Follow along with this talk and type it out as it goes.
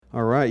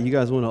right, you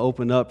guys want to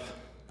open up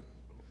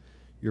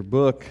your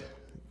book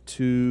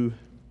to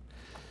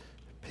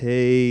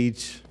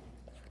page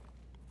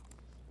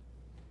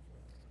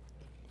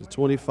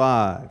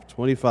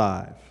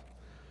 25.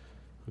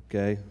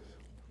 Okay.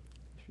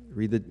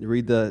 Read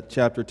the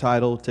chapter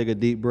title, take a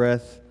deep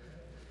breath.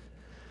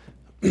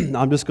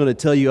 I'm just going to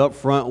tell you up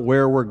front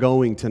where we're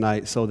going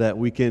tonight so that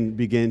we can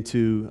begin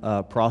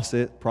to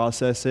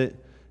process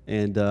it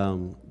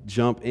and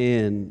jump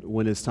in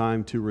when it's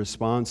time to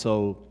respond.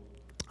 So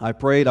I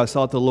prayed, I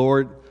sought the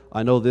Lord.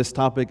 I know this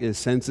topic is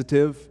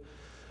sensitive,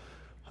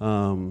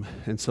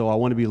 and so I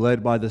want to be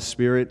led by the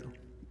Spirit,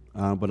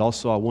 but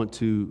also I want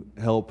to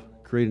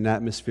help create an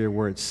atmosphere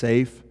where it's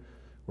safe,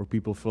 where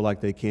people feel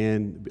like they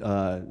can,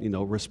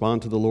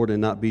 respond to the Lord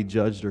and not be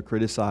judged or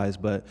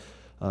criticized. But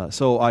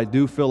so I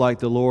do feel like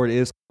the Lord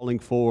is calling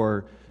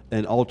for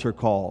an altar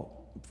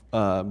call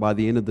by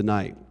the end of the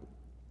night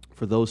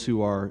for those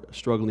who are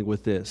struggling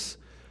with this.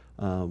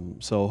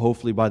 So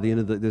hopefully by the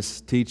end of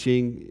this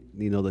teaching,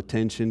 the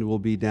tension will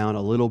be down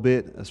a little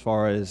bit as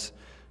far as,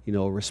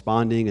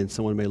 responding, and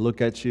someone may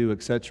look at you,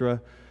 etc.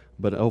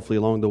 But hopefully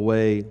along the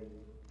way,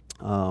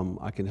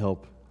 I can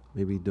help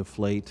maybe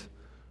deflate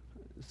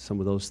some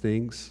of those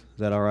things. Is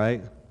that all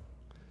right?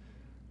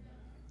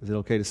 Is it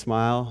okay to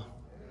smile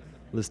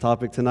on this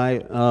topic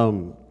tonight?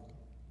 What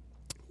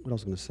else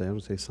was I going to say? I'm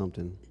going to say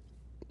something.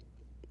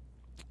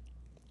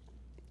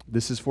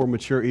 This is for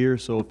mature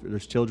ears, so if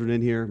there's children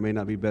in here, it may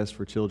not be best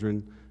for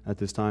children at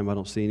this time. I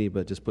don't see any,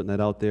 but just putting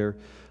that out there.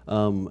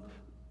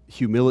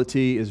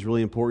 Humility is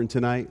really important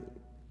tonight,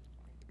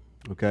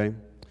 okay?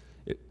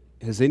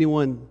 Has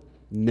anyone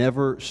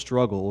never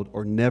struggled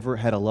or never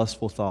had a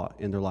lustful thought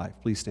in their life?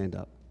 Please stand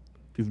up.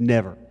 If you've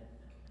never.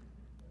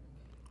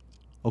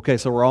 Okay,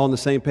 so we're all on the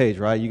same page,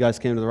 right? You guys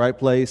came to the right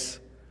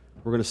place.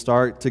 We're going to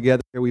start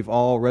together. We've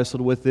all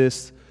wrestled with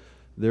this.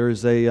 There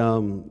is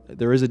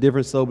a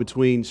difference, though,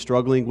 between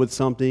struggling with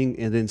something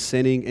and then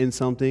sinning in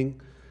something.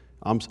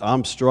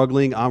 I'm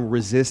struggling, I'm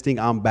resisting,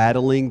 I'm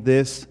battling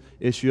this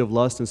issue of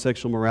lust and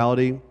sexual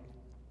morality,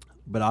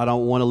 but I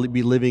don't want to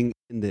be living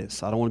in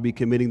this. I don't want to be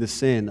committing the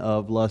sin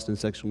of lust and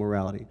sexual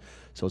morality.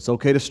 So it's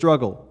okay to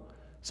struggle.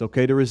 It's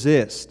okay to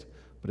resist,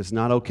 but it's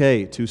not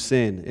okay to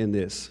sin in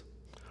this.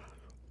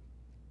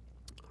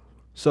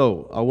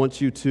 So I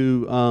want you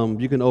to,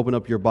 you can open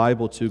up your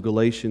Bible to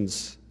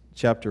Galatians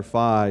chapter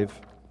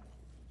 5.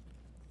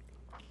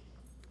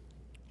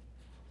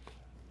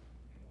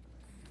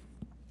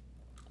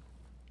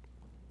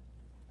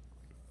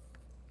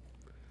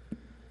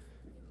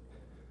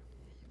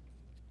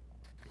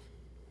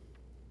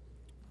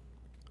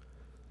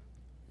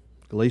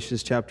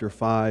 Galatians chapter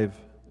 5,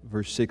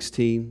 verse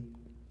 16.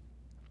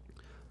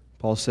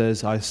 Paul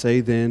says, I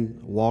say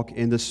then, walk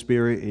in the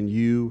Spirit, and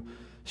you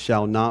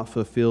shall not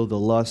fulfill the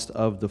lust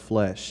of the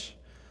flesh.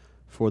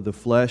 For the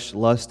flesh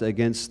lusts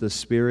against the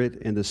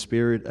Spirit, and the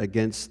Spirit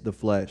against the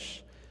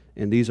flesh.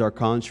 And these are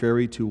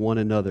contrary to one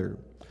another,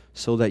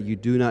 so that you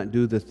do not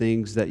do the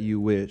things that you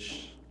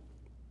wish.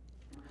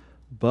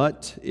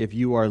 But if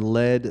you are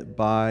led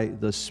by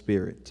the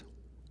Spirit.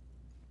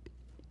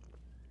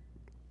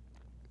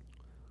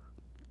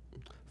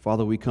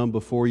 Father, we come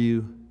before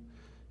you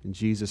in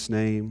Jesus'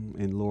 name,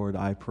 and Lord,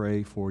 I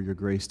pray for your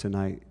grace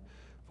tonight.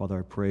 Father,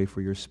 I pray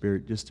for your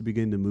Spirit just to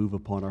begin to move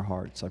upon our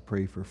hearts. I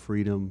pray for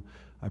freedom.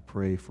 I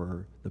pray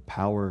for the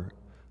power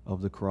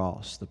of the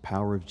cross, the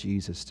power of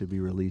Jesus to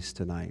be released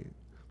tonight.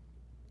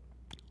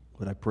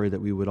 But I pray that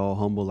we would all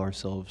humble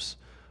ourselves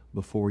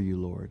before you,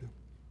 Lord,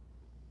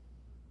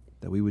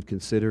 that we would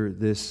consider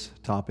this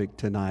topic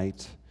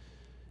tonight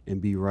and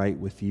be right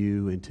with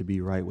you and to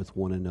be right with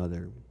one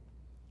another.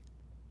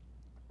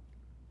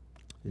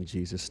 In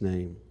Jesus'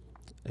 name,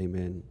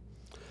 amen.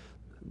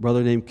 A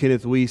brother named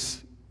Kenneth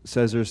Weiss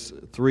says there's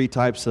three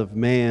types of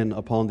man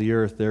upon the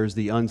earth. There's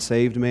the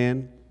unsaved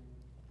man,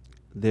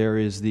 there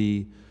is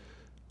the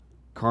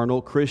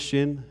carnal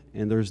Christian,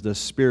 and there's the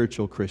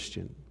spiritual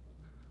Christian.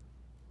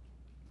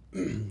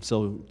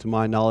 So to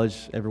my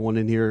knowledge, everyone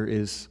in here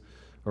is,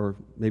 or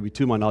maybe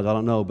to my knowledge, I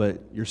don't know, but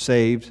you're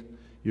saved,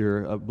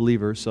 you're a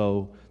believer,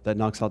 so that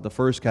knocks out the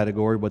first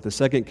category. But the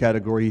second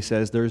category, he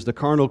says, there's the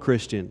carnal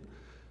Christian.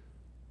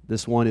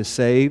 This one is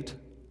saved,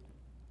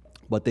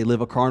 but they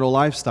live a carnal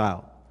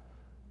lifestyle.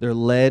 They're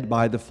led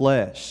by the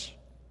flesh,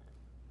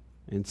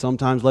 and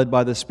sometimes led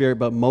by the Spirit,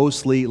 but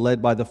mostly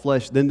led by the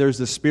flesh. Then there's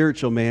the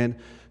spiritual man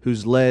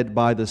who's led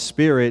by the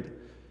Spirit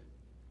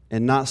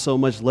and not so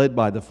much led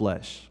by the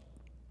flesh.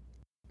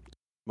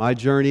 My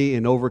journey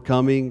in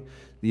overcoming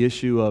the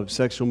issue of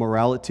sexual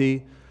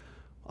morality,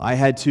 I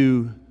had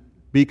to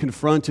be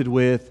confronted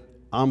with,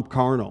 I'm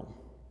carnal.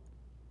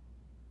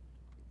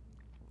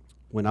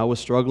 When I was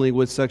struggling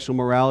with sexual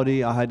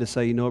morality, I had to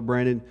say, you know what,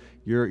 Brandon,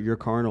 you're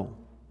carnal.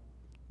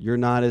 You're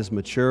not as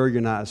mature,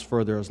 you're not as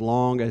further as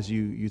long as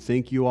you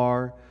think you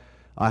are.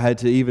 I had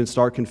to even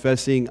start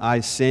confessing,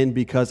 I sin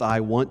because I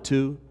want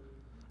to.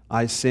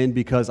 I sin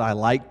because I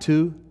like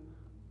to.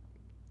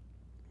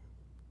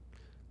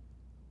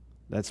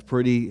 That's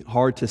pretty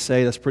hard to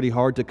say. That's pretty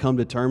hard to come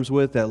to terms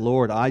with, that,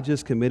 Lord, I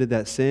just committed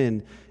that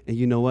sin, And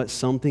you know what?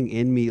 Something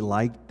in me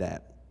liked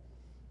that.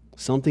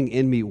 Something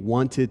in me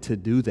wanted to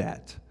do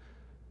that.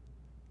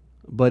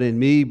 But in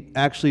me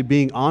actually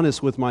being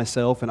honest with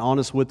myself and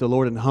honest with the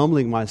Lord and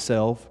humbling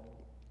myself,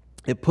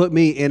 it put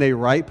me in a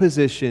right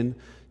position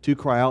to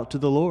cry out to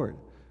the Lord.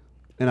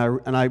 And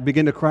I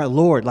began to cry,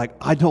 Lord, like,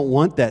 I don't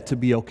want that to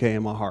be okay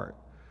in my heart.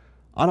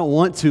 I don't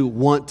want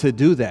to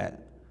do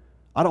that.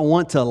 I don't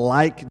want to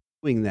like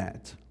doing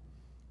that.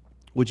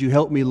 Would you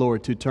help me,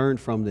 Lord, to turn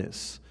from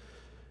this?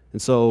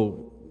 And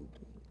so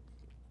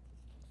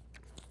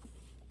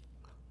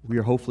we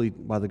are hopefully,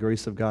 by the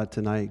grace of God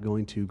tonight,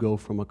 going to go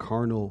from a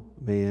carnal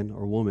man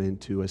or woman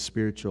to a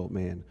spiritual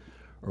man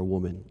or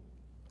woman.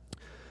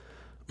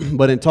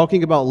 But in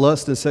talking about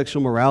lust and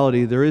sexual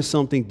morality, there is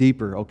something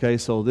deeper, okay?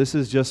 So this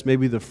is just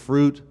maybe the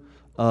fruit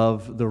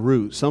of the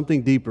root,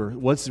 something deeper.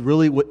 What's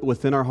really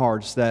within our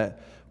hearts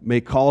that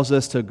may cause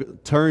us to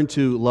turn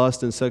to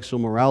lust and sexual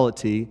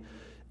morality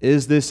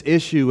is this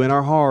issue in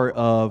our heart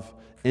of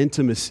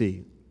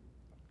intimacy,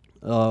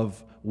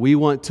 of we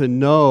want to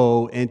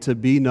know and to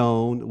be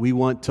known, we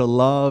want to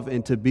love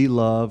and to be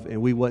loved,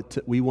 and we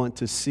want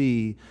to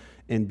see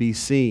and be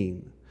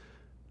seen.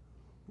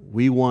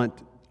 We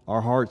want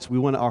our hearts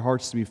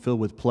to be filled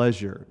with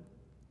pleasure.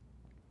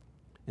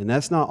 And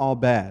that's not all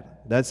bad.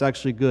 That's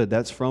actually good.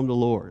 That's from the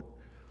Lord,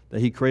 that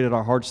He created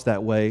our hearts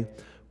that way.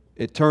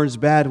 It turns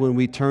bad when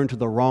we turn to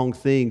the wrong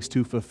things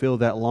to fulfill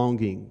that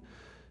longing.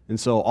 And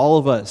so all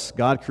of us,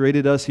 God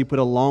created us, He put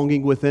a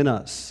longing within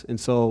us. And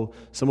so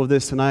some of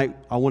this tonight,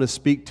 I want to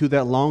speak to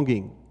that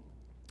longing,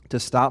 to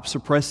stop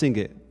suppressing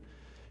it.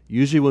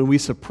 Usually when we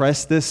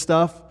suppress this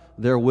stuff,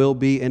 there will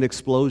be an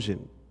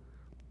explosion.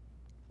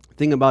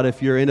 Think about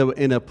if you're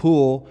in a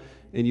pool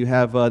and you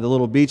have the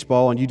little beach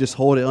ball and you just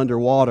hold it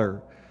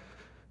underwater.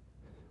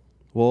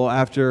 Well,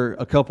 after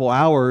a couple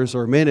hours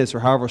or minutes or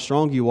however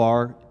strong you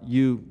are,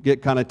 you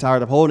get kind of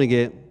tired of holding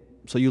it,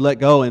 so you let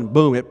go and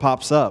boom, it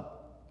pops up.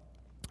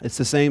 It's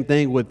the same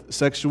thing with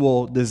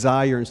sexual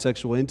desire and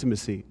sexual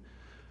intimacy,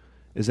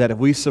 is that if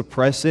we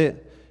suppress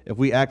it, if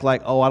we act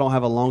like, oh, I don't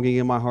have a longing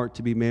in my heart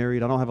to be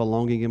married, I don't have a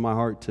longing in my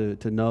heart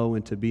to know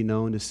and to be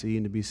known, to see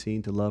and to be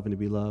seen, to love and to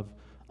be loved,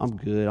 I'm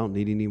good, I don't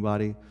need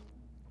anybody.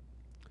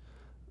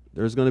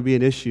 There's going to be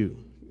an issue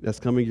that's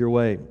coming your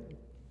way.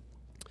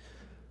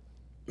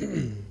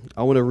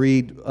 I want to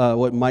read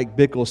what Mike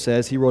Bickle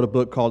says. He wrote a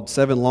book called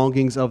 7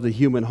 Longings of the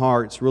Human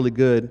Heart. It's really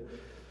good.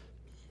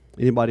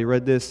 Anybody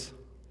read this?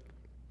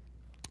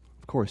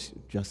 Of course,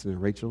 Justin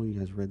and Rachel, you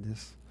guys read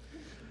this.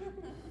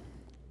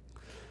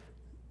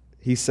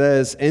 He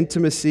says,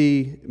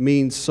 intimacy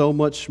means so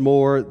much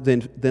more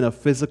than a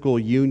physical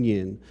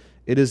union.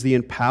 It is the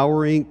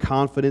empowering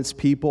confidence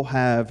people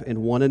have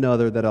in one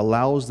another that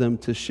allows them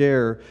to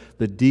share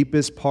the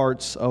deepest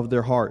parts of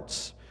their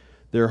hearts,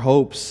 their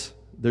hopes,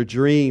 their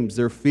dreams,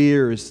 their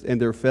fears, and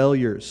their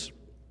failures,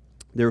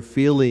 their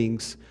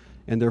feelings,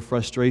 and their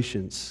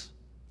frustrations.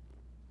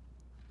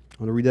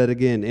 I want to read that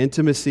again.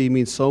 Intimacy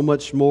means so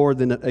much more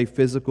than a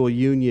physical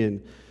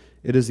union.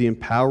 It is the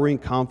empowering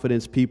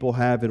confidence people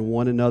have in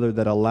one another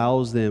that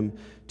allows them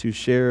to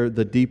share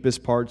the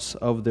deepest parts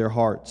of their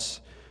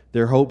hearts,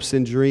 their hopes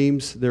and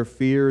dreams, their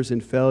fears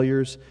and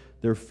failures,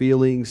 their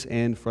feelings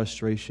and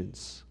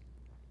frustrations.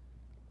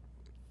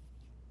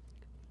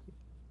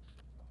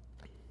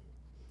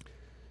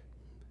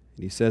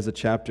 And he says a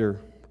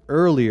chapter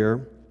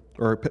earlier,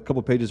 or a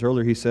couple pages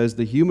earlier, he says,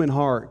 the human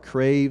heart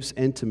craves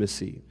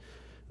intimacy.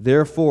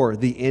 Therefore,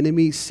 the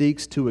enemy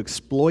seeks to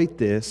exploit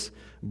this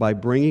by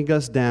bringing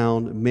us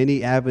down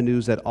many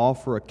avenues that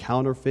offer a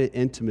counterfeit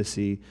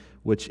intimacy,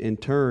 which in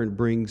turn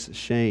brings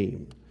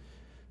shame.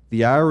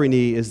 The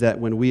irony is that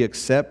when we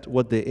accept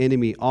what the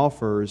enemy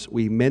offers,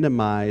 we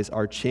minimize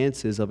our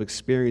chances of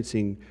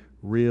experiencing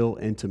real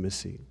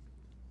intimacy.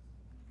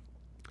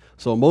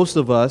 So most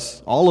of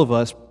us, all of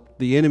us,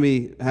 the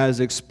enemy has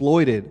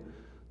exploited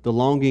the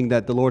longing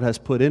that the Lord has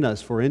put in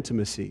us for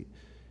intimacy.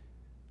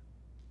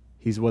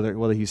 He's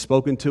whether he's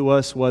spoken to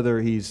us, whether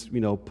he's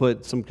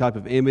put some type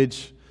of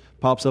image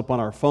pops up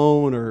on our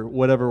phone or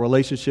whatever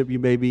relationship you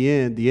may be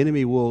in, the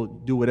enemy will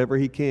do whatever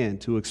he can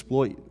to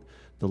exploit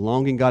the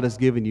longing God has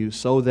given you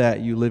so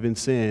that you live in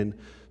sin,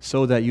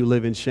 so that you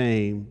live in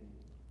shame.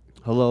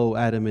 Hello,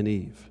 Adam and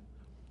Eve.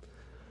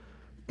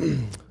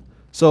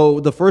 So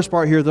the first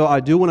part here, though,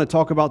 I do want to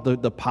talk about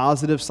the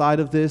positive side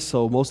of this.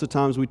 So most of the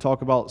times we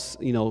talk about,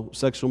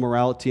 sexual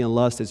morality and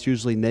lust, it's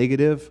usually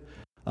negative.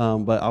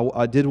 But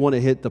I did want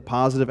to hit the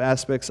positive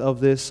aspects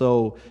of this.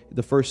 So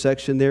the first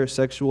section there,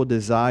 sexual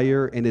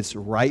desire and its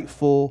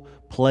rightful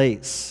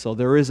place. So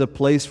there is a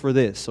place for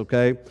this,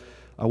 okay?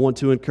 I want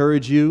to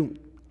encourage you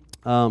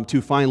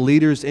to find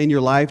leaders in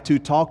your life to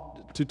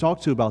talk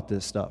to about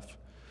this stuff.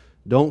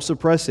 Don't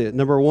suppress it.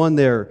 Number one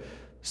there,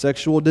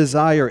 sexual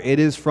desire, it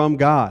is from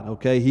God,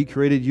 okay? He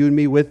created you and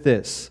me with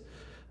this.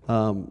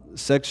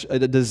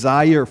 The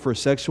desire for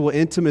sexual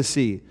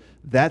intimacy,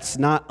 that's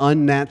not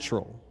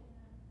unnatural,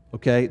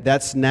 okay?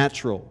 That's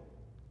natural,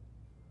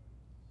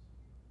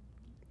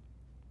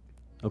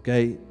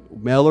 okay?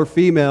 Male or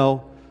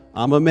female,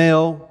 I'm a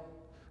male.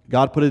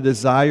 God put a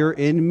desire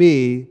in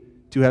me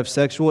to have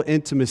sexual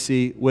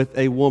intimacy with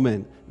a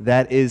woman.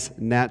 That is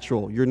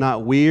natural. You're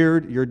not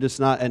weird. You're just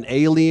not an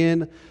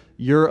alien.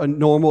 You're a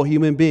normal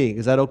human being.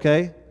 Is that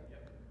okay?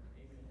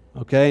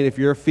 Okay, and if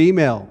you're a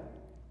female,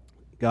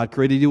 God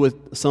created you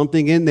with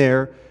something in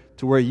there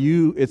to where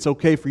it's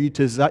okay for you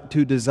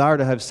to desire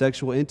to have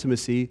sexual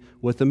intimacy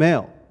with a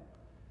male.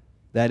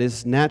 That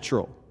is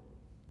natural.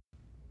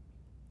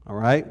 All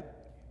right?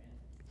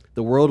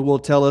 The world will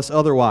tell us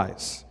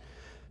otherwise.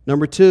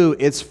 Number 2,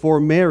 it's for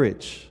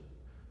marriage.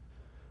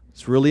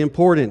 It's really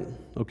important,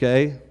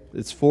 okay?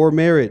 It's for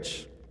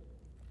marriage.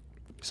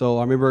 So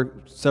I remember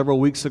several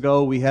weeks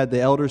ago we had the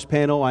elders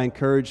panel. I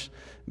encouraged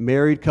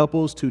married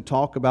couples to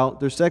talk about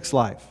their sex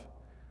life.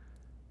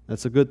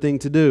 That's a good thing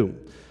to do.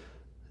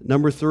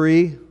 Number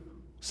 3,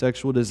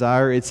 sexual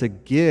desire. It's a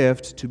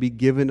gift to be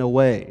given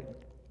away.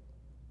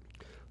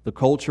 The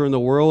culture in the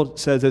world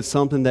says it's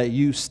something that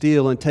you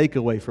steal and take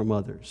away from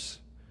others.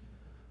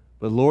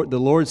 But the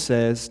Lord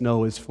says,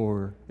 no, it's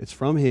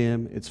from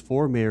Him, it's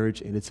for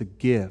marriage, and it's a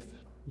gift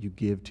you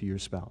give to your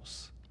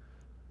spouse.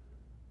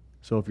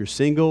 So if you're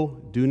single,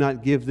 do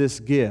not give this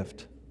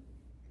gift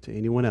to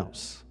anyone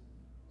else.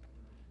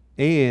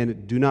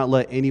 And do not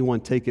let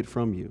anyone take it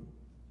from you.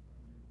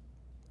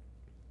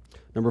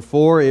 Number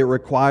 4, it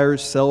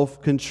requires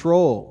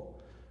self-control.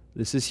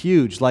 This is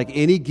huge. Like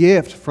any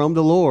gift from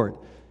the Lord,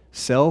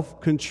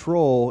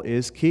 self-control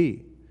is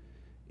key.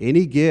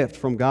 Any gift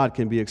from God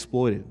can be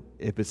exploited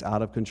if it's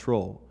out of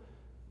control.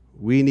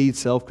 We need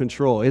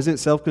self-control. Isn't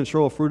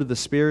self-control a fruit of the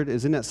Spirit?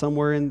 Isn't that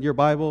somewhere in your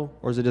Bible?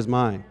 Or is it just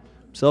mine?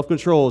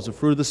 Self-control is a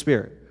fruit of the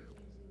Spirit.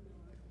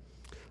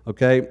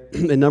 Okay?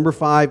 And number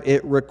 5,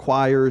 it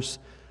requires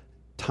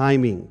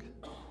timing.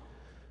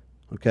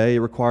 Okay? It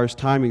requires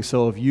timing.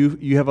 So if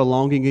you have a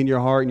longing in your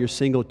heart and you're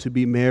single to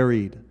be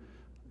married,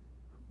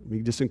 let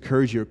me just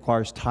encourage you, it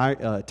requires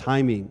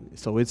timing.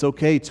 So it's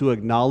okay to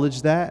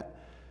acknowledge that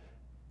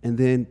and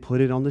then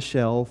put it on the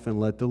shelf and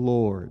let the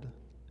Lord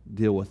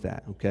deal with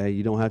that, okay?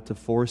 You don't have to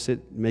force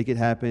it, make it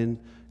happen.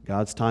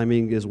 God's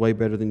timing is way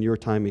better than your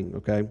timing,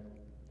 okay?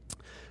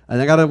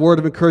 And I got a word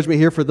of encouragement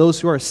here for those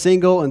who are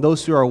single and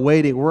those who are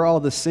waiting. We're all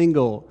the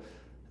single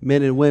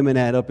men and women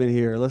up in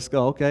here. Let's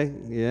go, okay?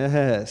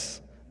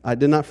 Yes. I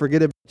did not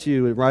forget about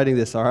you in writing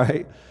this, all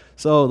right?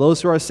 So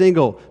those who are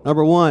single,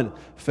 number 1,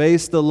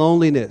 face the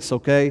loneliness,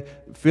 okay?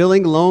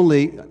 Feeling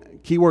lonely,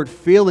 keyword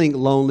feeling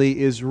lonely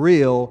is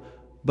real,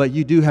 but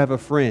you do have a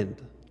friend.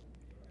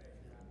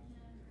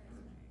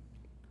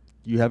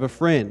 You have a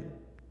friend.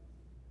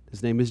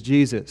 His name is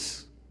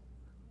Jesus.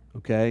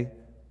 Okay?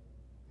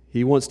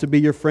 He wants to be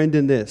your friend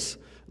in this.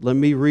 Let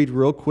me read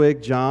real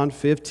quick John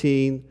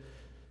 15.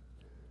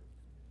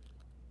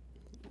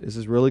 This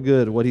is really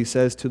good. What he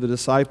says to the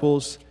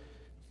disciples.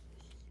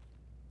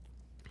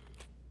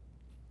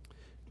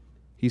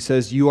 He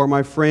says, "You are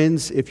my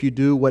friends if you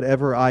do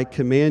whatever I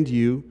command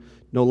you.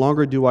 No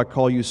longer do I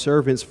call you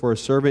servants, for a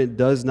servant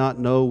does not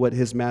know what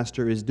his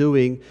master is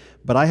doing.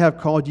 But I have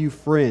called you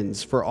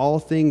friends, for all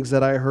things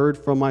that I heard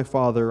from my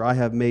Father I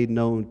have made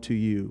known to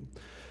you."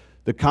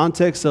 The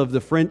context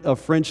of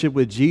friendship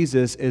with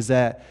Jesus is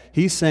that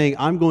He's saying,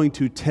 I'm going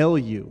to tell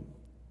you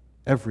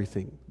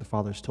everything the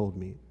Father's told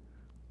me.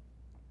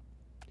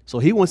 So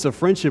He wants a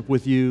friendship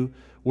with you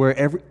where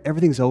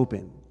everything's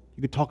open.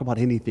 You can talk about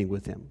anything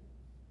with Him.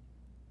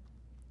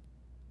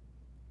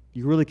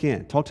 You really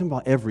can. Talk to Him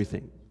about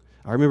everything.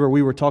 I remember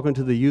we were talking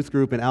to the youth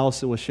group and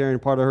Allison was sharing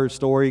part of her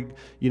story.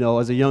 You know,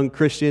 as a young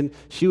Christian,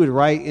 she would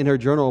write in her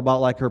journal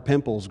about like her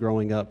pimples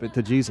growing up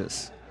to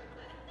Jesus.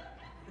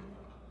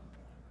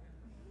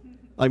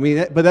 I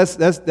mean, but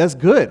that's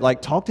good.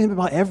 Like, talk to Him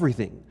about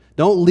everything.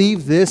 Don't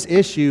leave this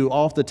issue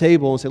off the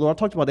table and say, Lord, I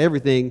talked about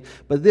everything,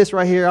 but this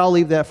right here, I'll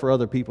leave that for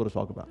other people to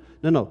talk about.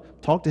 No,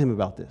 talk to Him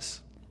about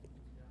this.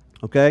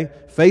 Okay?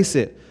 Face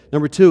it.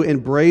 Number 2,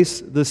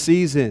 embrace the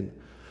season.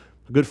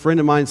 A good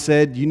friend of mine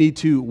said, you need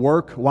to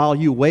work while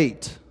you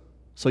wait.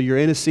 So you're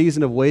in a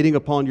season of waiting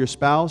upon your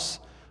spouse.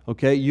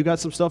 Okay? You got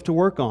some stuff to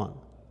work on.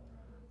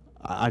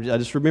 I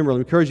just remember, let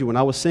me encourage you, when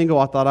I was single,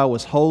 I thought I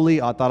was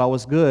holy, I thought I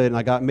was good, and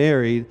I got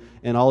married,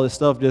 and all this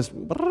stuff just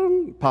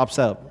pops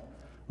up,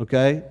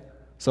 okay?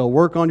 So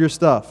work on your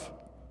stuff.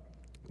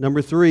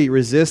 Number 3,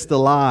 resist the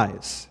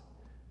lies.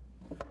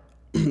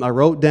 I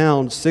wrote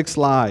down 6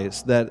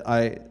 lies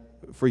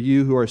for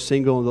you who are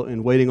single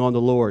and waiting on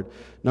the Lord.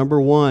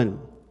 Number 1,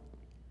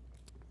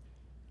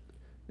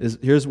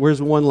 here's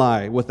one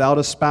lie. Without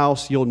a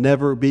spouse, you'll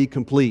never be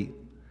complete.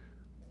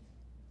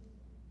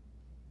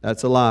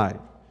 That's a lie.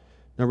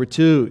 Number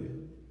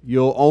 2,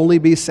 you'll only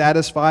be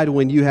satisfied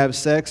when you have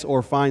sex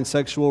or find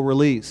sexual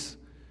release.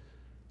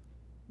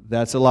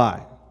 That's a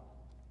lie.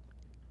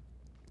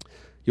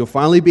 You'll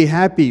finally be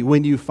happy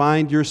when you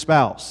find your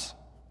spouse.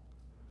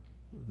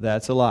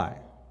 That's a lie.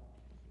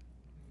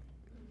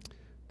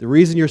 The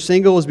reason you're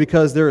single is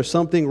because there is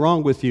something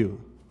wrong with you.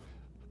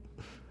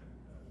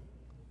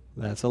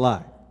 That's a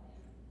lie.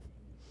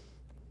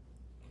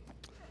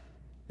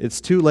 It's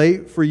too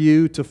late for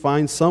you to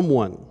find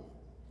someone,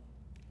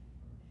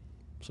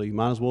 so you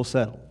might as well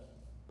settle.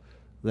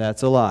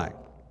 That's a lie.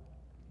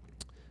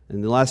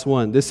 And the last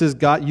one, this is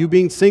God, you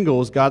being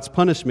single is God's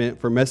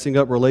punishment for messing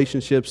up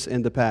relationships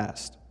in the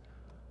past.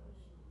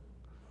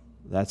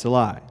 That's a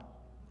lie.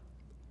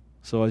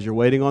 So as you're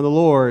waiting on the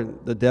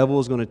Lord, the devil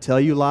is going to tell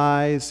you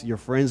lies. Your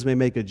friends may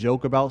make a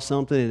joke about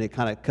something and it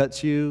kind of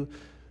cuts you.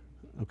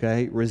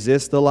 Okay,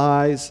 resist the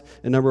lies.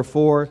 And number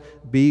 4,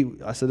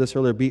 I said this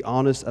earlier, be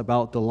honest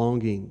about the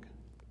longing.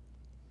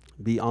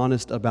 Be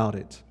honest about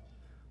it.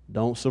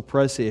 Don't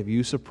suppress it. If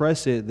you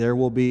suppress it, there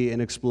will be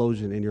an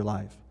explosion in your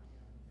life.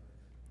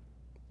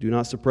 Do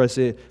not suppress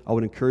it. I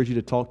would encourage you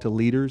to talk to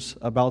leaders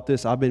about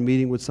this. I've been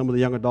meeting with some of the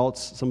young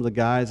adults, some of the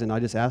guys, and I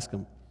just ask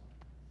them,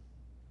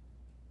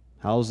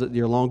 how's it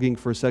your longing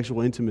for sexual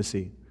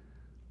intimacy?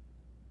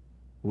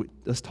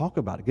 Let's talk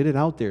about it. Get it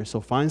out there. So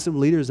find some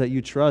leaders that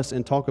you trust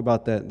and talk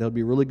about that. That'll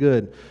be really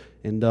good.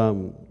 And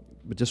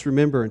but just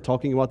remember, in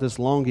talking about this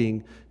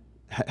longing,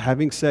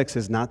 having sex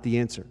is not the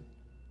answer.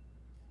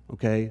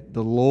 Okay?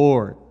 The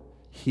Lord,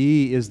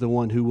 He is the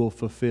one who will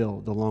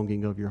fulfill the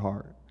longing of your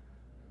heart.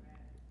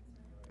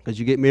 As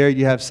you get married,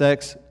 you have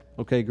sex.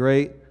 Okay,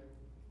 great.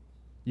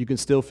 You can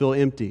still feel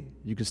empty.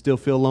 You can still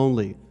feel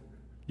lonely.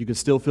 You can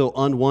still feel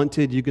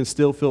unwanted. You can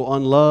still feel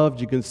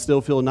unloved. You can still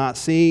feel not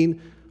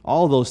seen.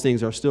 All those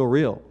things are still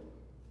real.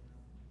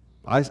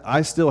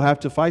 I still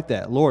have to fight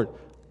that. Lord,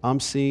 I'm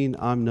seen,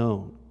 I'm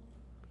known.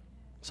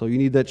 So you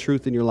need that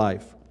truth in your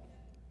life.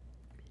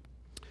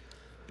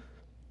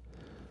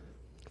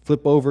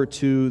 Flip over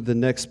to the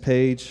next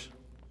page.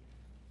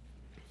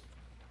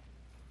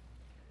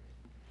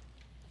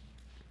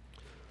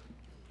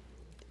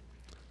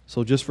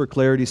 So just for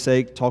clarity's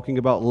sake, talking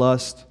about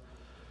lust.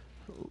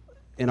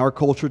 In our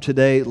culture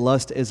today,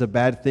 lust is a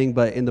bad thing,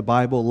 but in the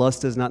Bible,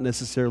 lust is not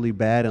necessarily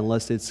bad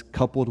unless it's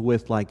coupled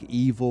with like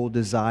evil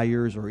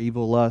desires or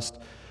evil lust.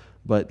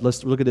 But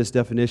let's look at this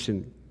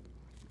definition.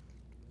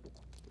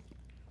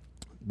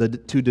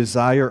 To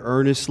desire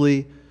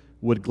earnestly,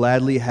 would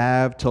gladly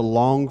have, to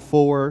long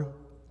for,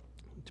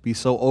 to be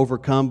so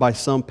overcome by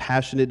some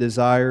passionate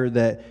desire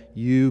that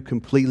you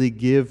completely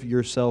give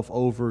yourself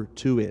over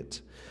to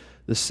it.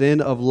 The sin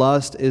of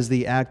lust is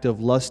the act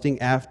of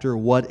lusting after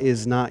what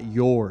is not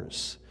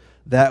yours,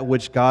 that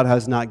which God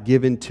has not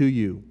given to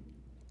you.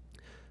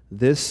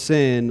 This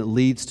sin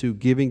leads to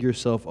giving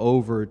yourself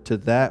over to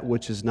that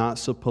which is not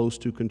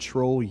supposed to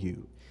control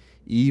you,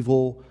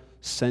 evil,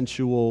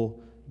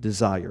 sensual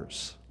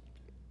desires.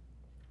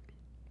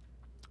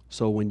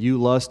 So when you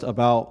lust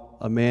about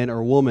a man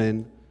or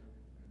woman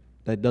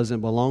that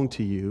doesn't belong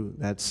to you,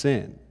 that's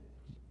sin.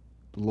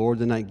 The Lord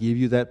did not give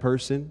you that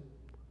person.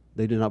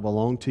 They do not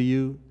belong to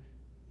you.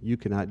 You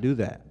cannot do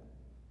that.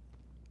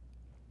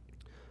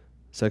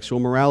 Sexual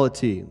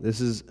morality. This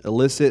is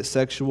illicit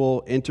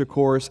sexual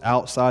intercourse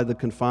outside the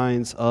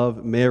confines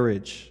of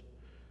marriage.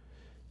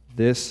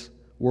 This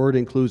word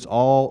includes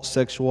all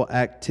sexual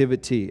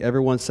activity.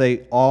 Everyone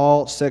say,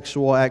 all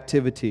sexual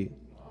activity.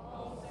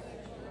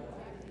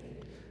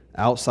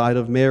 Outside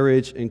of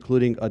marriage,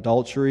 including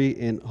adultery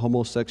and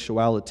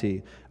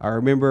homosexuality. I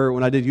remember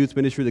when I did youth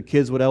ministry, the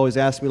kids would always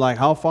ask me, like,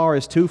 how far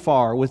is too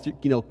far with,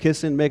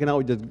 kissing, making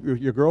out with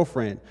your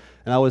girlfriend?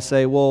 And I would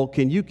say, well,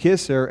 can you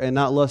kiss her and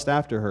not lust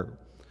after her?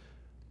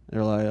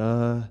 And they're like,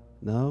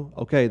 no.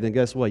 Okay, then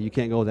guess what? You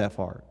can't go that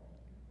far.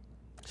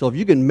 So if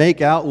you can make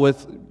out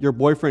with your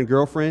boyfriend,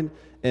 girlfriend,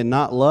 and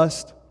not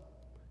lust,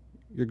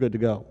 you're good to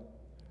go.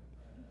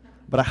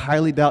 But I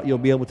highly doubt you'll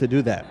be able to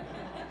do that.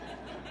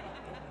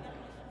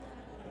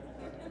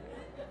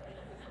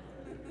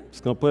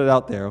 Just going to put it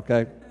out there,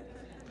 okay?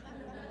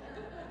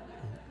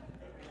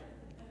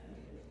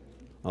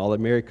 All the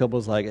married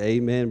couples like,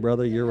 amen,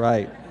 brother, you're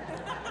right.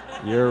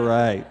 You're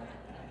right.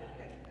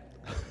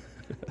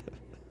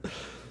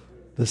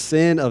 The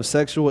sin of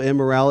sexual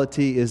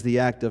immorality is the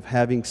act of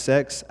having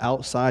sex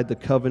outside the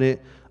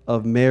covenant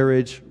of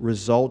marriage,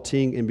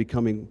 resulting in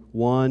becoming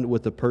one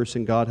with the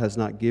person God has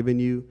not given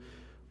you.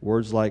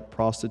 Words like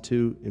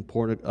prostitute and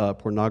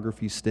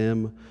pornography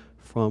stem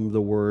from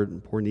the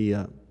word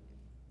porneia.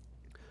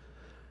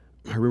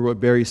 I remember what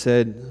Barry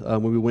said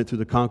when we went through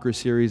the Conquer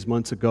series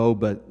months ago,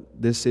 but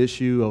this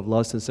issue of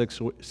lust and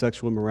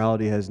sexual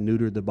immorality has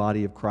neutered the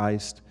body of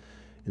Christ.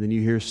 And then you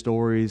hear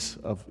stories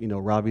of,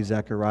 Ravi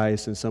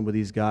Zacharias and some of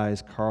these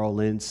guys, Carl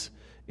Lentz,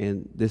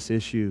 and this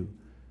issue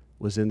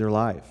was in their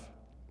life.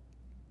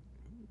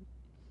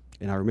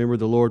 And I remember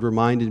the Lord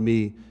reminded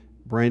me,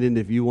 Brandon,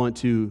 if you want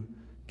to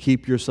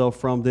keep yourself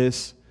from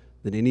this,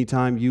 then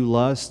anytime you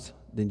lust,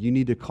 then you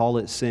need to call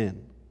it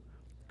sin.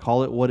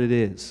 Call it what it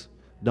is.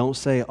 Don't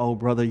say, oh,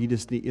 brother,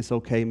 it's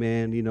okay,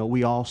 man.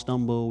 We all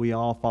stumble, we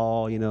all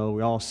fall,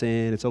 we all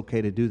sin. It's okay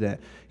to do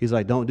that. He's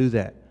like, don't do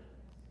that.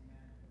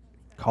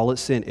 Call it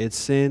sin. It's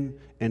sin,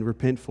 and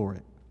repent for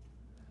it.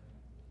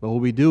 But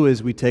what we do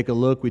is we take a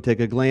look, we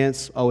take a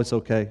glance. Oh, it's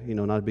okay,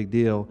 not a big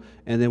deal.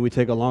 And then we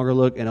take a longer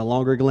look and a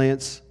longer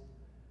glance,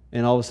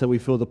 and all of a sudden we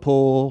feel the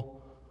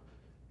pull.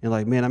 And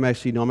like, man, I'm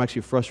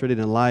actually frustrated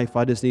in life.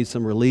 I just need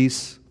some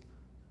release.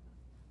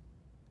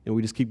 And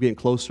we just keep getting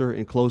closer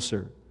and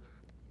closer.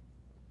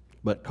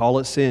 But call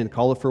it sin.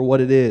 Call it for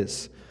what it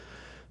is.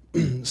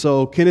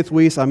 So Kenneth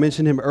Weiss, I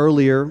mentioned him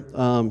earlier.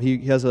 He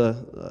has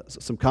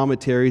some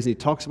commentaries, and he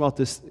talks about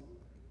this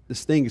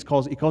thing. He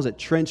calls it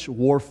trench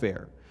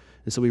warfare.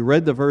 And so we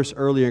read the verse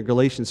earlier in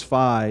Galatians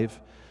 5,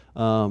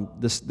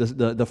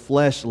 the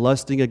flesh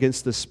lusting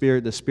against the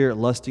spirit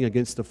lusting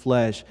against the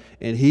flesh.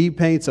 And he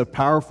paints a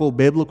powerful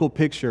biblical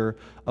picture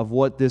of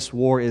what this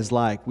war is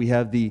like. We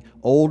have the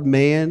old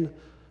man,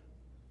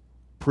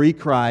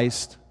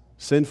 pre-Christ,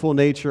 sinful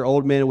nature,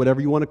 old man,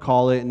 whatever you want to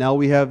call it. Now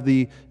we have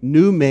the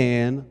new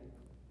man,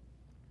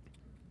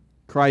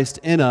 Christ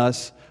in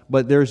us,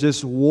 but there's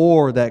this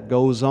war that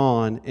goes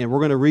on, and we're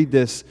going to read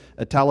this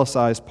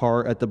italicized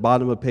part at the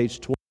bottom of page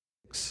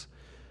 26.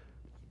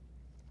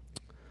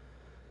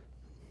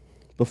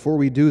 Before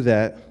we do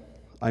that,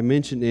 I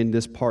mentioned in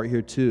this part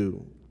here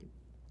too,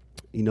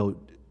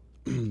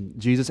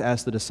 Jesus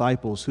asked the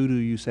disciples, "Who do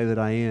you say that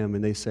I am?"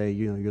 And they say,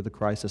 "You're the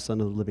Christ, the Son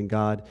of the living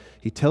God."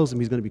 He tells them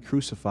he's going to be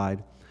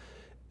crucified.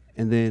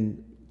 And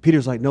then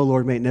Peter's like, "No,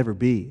 Lord, may it never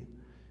be."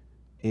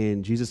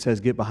 And Jesus says,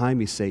 "Get behind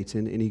me,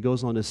 Satan." And he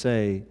goes on to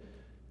say,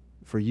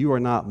 "For you are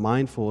not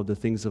mindful of the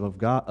things of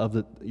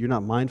God. You're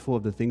not mindful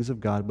of the things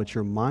of God, but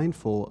you're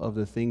mindful of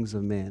the things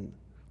of men."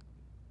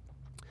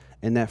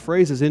 And that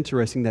phrase is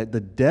interesting. That the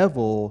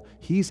devil,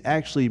 he's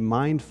actually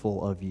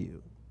mindful of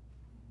you.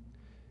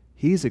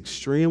 He's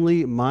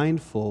extremely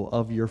mindful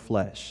of your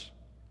flesh.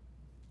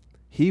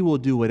 He will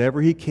do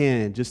whatever he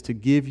can just to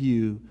give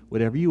you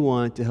whatever you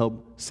want to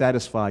help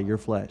satisfy your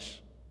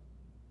flesh.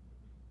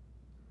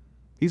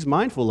 He's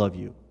mindful of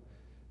you.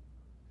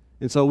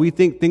 And so we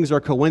think things are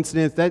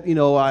coincidence. That,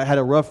 I had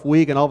a rough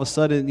week, and all of a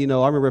sudden,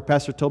 I remember a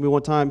pastor told me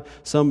one time,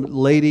 some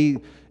lady,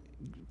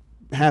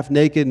 half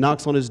naked,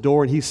 knocks on his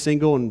door, and he's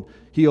single, and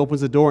he opens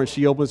the door, and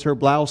she opens her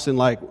blouse, and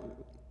like,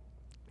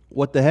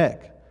 what the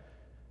heck?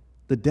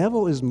 The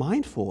devil is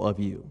mindful of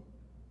you.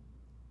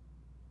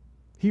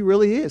 He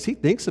really is. He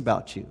thinks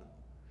about you.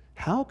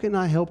 How can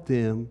I help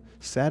them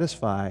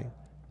satisfy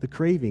the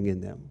craving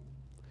in them?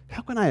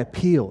 How can I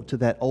appeal to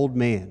that old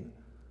man?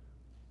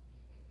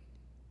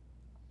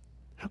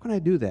 How can I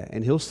do that?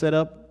 And he'll set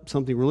up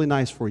something really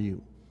nice for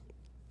you.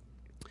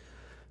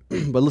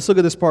 But let's look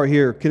at this part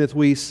here. Kenneth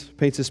Weiss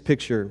paints this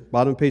picture.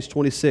 Bottom of page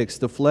 26.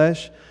 The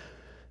flesh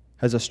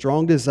has a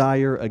strong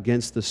desire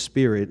against the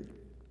spirit.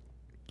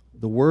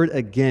 The word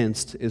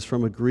against is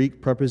from a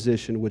Greek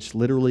preposition which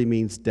literally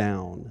means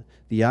down.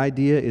 The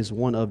idea is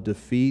one of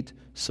defeat,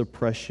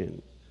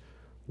 suppression.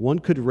 One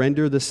could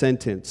render the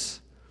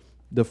sentence,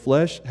 the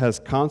flesh has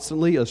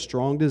constantly a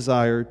strong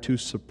desire to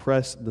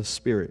suppress the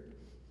spirit.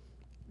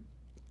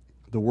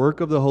 The work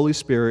of the Holy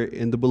Spirit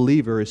in the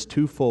believer is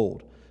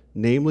twofold,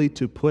 namely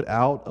to put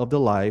out of the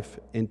life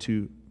and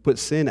to put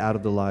sin out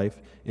of the life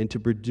and to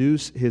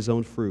produce his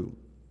own fruit.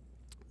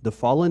 The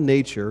fallen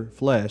nature,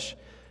 flesh,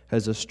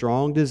 has a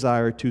strong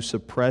desire to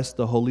suppress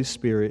the Holy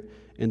Spirit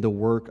in the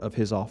work of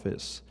his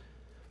office.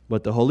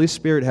 But the Holy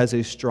Spirit has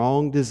a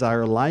strong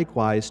desire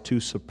likewise to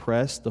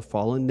suppress the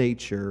fallen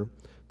nature,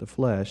 the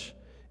flesh,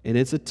 in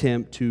its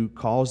attempt to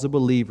cause the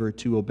believer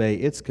to obey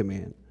its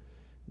command.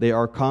 They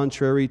are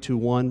contrary to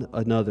one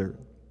another.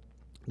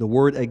 The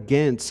word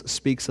against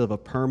speaks of a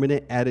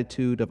permanent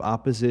attitude of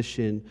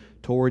opposition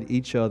toward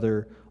each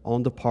other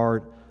on the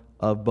part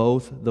of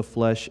both the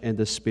flesh and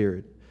the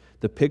spirit.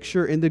 The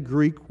picture in the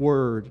Greek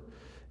word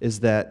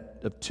is that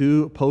of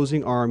two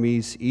opposing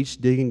armies, each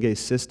digging a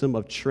system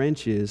of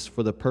trenches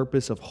for the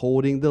purpose of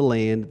holding the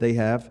land they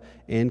have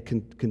and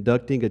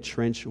conducting a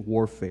trench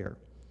warfare.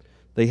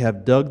 They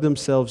have dug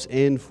themselves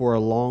in for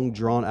a long,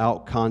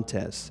 drawn-out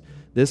contest.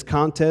 This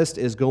contest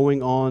is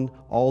going on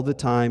all the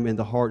time in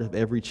the heart of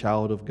every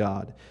child of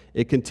God.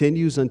 It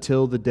continues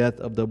until the death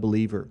of the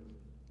believer.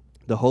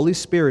 The Holy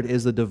Spirit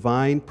is the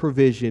divine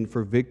provision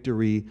for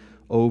victory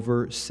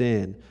over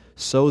sin,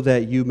 so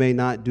that you may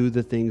not do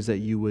the things that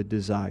you would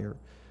desire.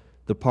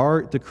 The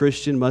part the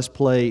Christian must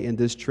play in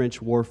this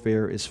trench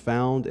warfare is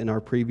found in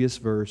our previous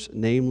verse,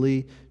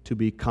 namely to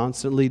be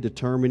constantly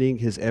determining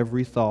his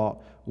every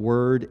thought,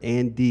 word,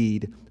 and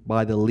deed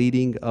by the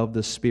leading of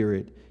the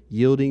Spirit,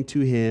 yielding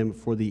to him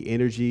for the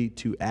energy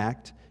to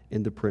act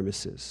in the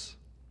premises.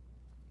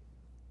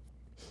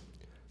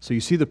 So you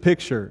see the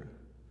picture.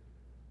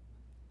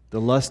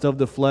 The lust of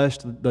the flesh,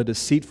 the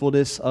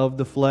deceitfulness of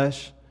the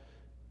flesh,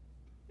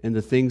 and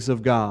the things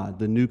of God,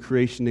 the new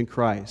creation in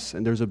Christ.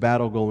 And there's a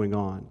battle going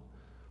on.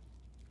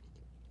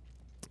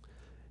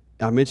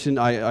 I mentioned,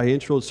 I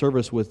introed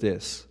service with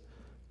this.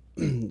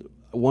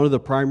 One of the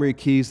primary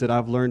keys that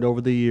I've learned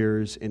over the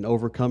years in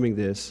overcoming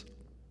this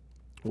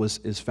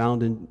is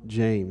found in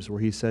James,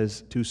 where he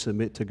says to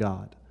submit to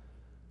God.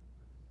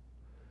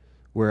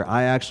 Where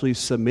I actually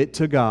submit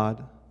to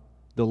God,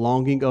 the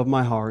longing of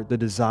my heart, the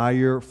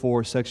desire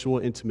for sexual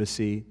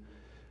intimacy.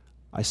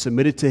 I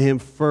submit it to him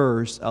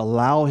first,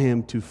 allow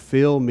him to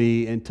fill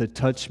me and to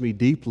touch me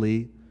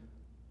deeply,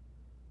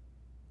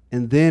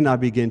 and then I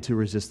begin to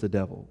resist the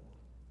devil.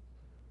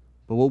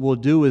 But what we'll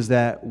do is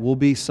that we'll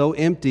be so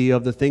empty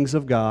of the things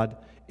of God,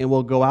 and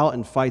we'll go out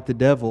and fight the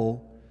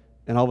devil,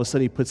 and all of a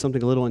sudden he puts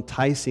something a little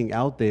enticing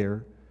out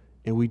there,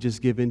 and we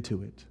just give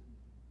into it.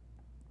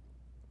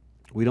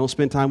 We don't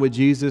spend time with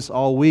Jesus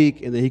all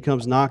week, and then he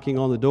comes knocking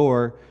on the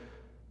door,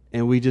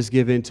 and we just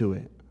give into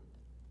it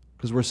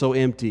because we're so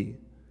empty.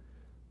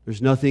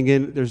 There's nothing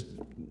in,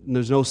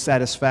 there's no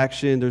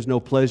satisfaction, there's no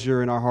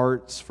pleasure in our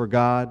hearts for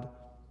God.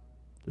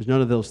 There's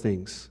none of those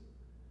things.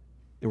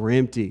 And we're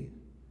empty.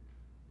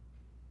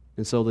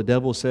 And so the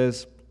devil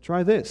says,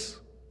 try this.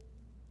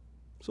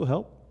 This will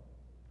help.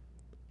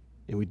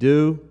 And we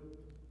do,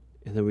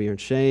 and then we are in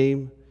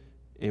shame,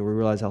 and we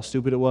realize how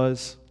stupid it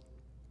was.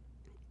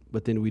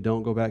 But then we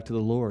don't go back to the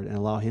Lord and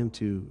allow him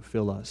to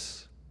fill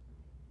us.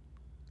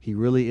 He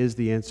really is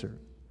the answer.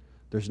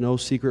 There's no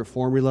secret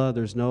formula.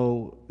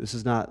 This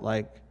is not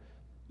like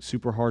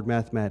super hard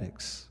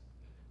mathematics.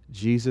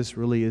 Jesus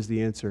really is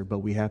the answer, but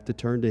we have to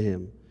turn to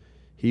him.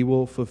 He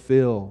will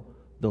fulfill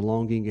the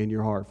longing in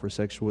your heart for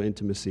sexual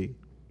intimacy.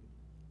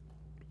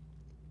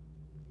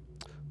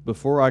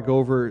 Before I go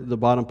over the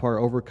bottom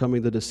part,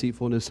 overcoming the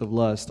deceitfulness of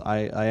lust,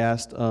 I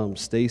asked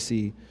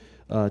Stacy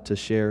to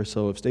share.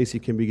 So if Stacy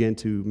can begin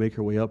to make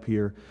her way up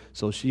here.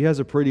 So she has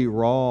a pretty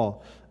raw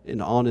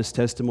and honest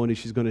testimony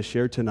she's going to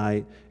share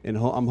tonight. And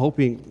I'm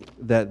hoping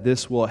that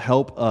this will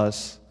help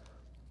us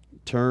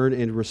turn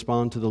and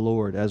respond to the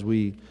Lord as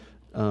we...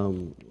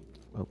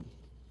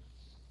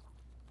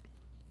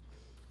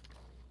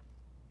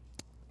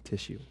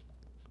 Tissue.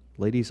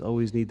 Ladies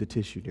always need the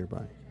tissue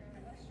nearby.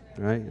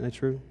 Right? Isn't that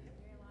true?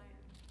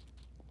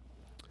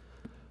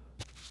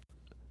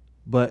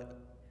 But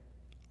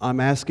I'm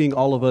asking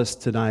all of us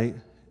tonight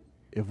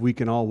if we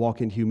can all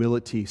walk in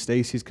humility.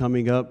 Stacy's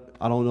coming up.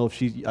 I don't know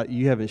if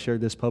you haven't shared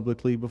this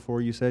publicly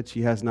before, you said?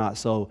 She has not.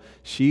 So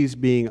she's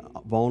being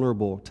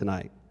vulnerable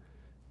tonight.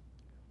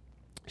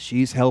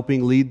 She's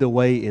helping lead the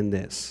way in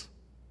this.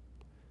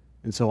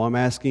 And so I'm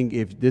asking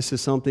if this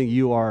is something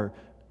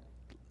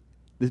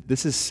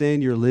this is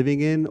sin you're living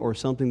in or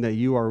something that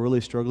you are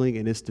really struggling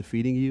and it's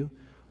defeating you.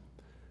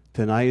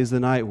 Tonight is the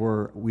night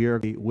where we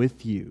are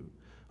with you.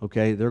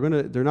 Okay, they're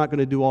not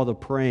gonna do all the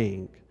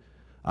praying.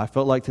 I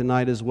felt like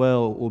tonight as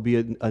well will be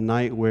a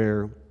night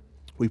where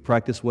we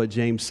practice what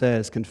James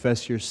says: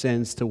 confess your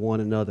sins to one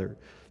another,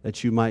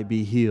 that you might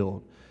be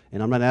healed.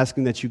 And I'm not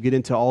asking that you get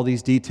into all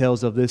these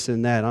details of this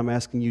and that. I'm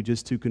asking you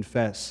just to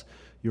confess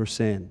your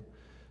sin,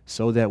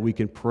 so that we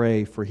can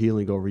pray for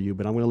healing over you.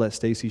 But I'm going to let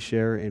Stacy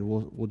share, and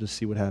we'll just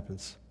see what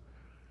happens.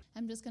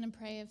 I'm just going to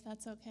pray if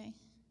that's okay.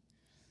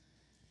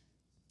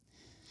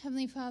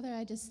 Heavenly Father,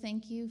 I just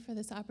thank you for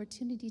this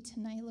opportunity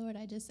tonight, Lord.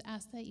 I just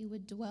ask that you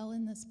would dwell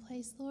in this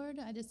place, Lord.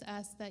 I just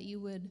ask that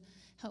you would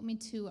help me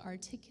to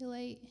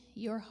articulate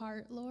your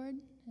heart, Lord,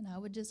 and I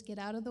would just get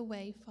out of the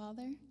way,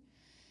 Father.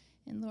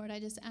 And Lord, I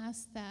just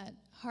ask that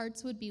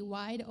hearts would be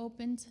wide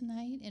open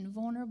tonight and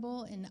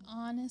vulnerable and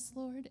honest,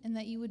 Lord, and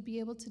that you would be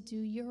able to do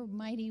your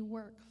mighty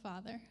work,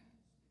 Father.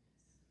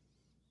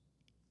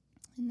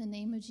 In the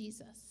name of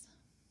Jesus.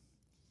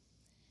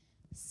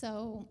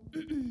 So,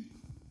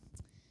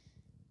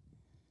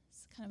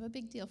 kind of a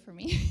big deal for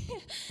me.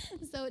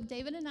 So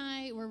David and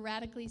I were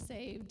radically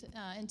saved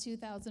in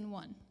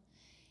 2001.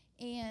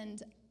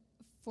 And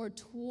for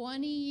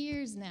 20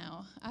 years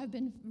now, I've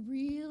been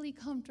really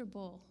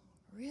comfortable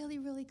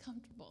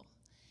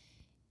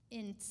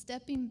in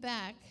stepping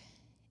back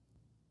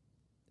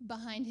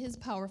behind his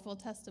powerful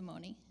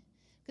testimony,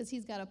 because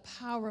he's got a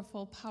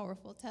powerful,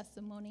 powerful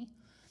testimony.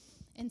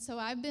 And so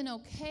I've been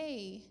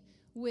okay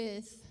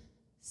with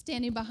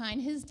standing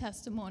behind his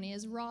testimony,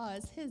 as raw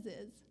as his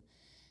is.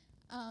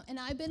 And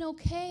I've been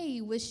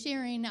okay with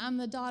sharing I'm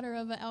the daughter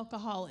of an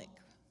alcoholic,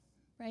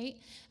 right?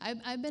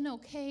 I've been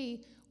okay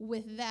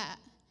with that.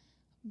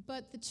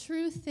 But the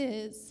truth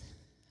is,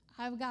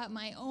 I've got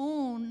my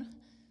own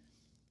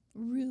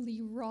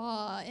really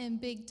raw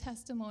and big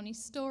testimony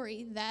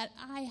story that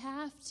I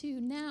have to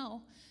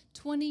now,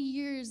 20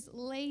 years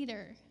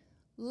later,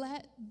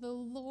 let the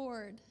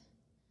Lord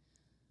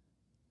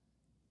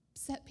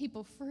set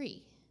people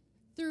free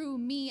through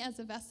me as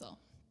a vessel.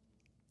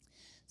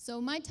 So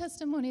my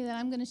testimony that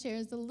I'm going to share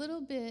is a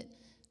little bit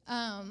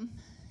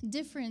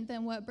different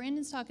than what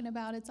Brandon's talking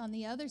about. It's on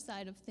the other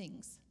side of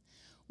things,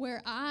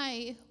 where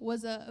I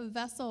was a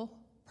vessel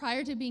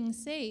prior to being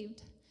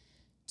saved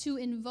to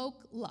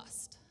invoke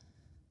lust.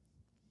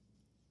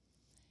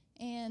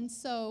 And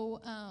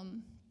so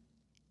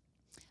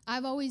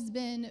I've always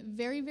been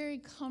very, very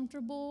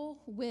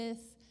comfortable with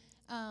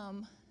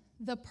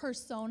the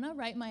persona,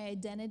 right? My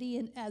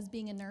identity as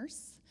being a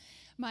nurse.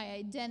 My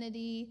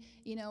identity,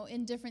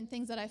 in different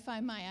things that I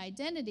find my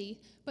identity.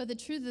 But the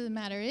truth of the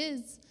matter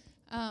is,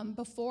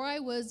 before I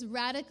was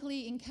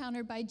radically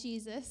encountered by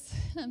Jesus,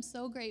 and I'm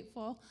so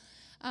grateful,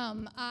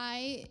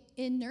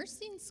 in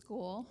nursing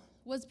school,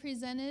 was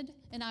presented,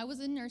 and I was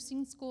in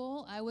nursing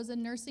school. I was a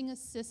nursing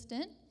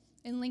assistant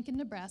in Lincoln,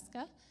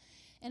 Nebraska,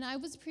 and I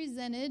was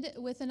presented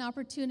with an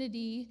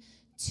opportunity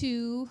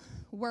to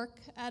work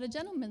at a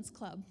gentleman's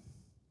club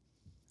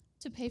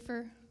to pay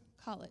for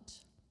college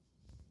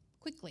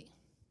quickly.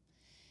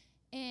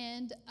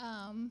 And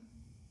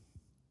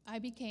I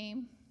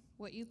became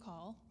what you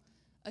call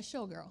a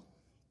showgirl.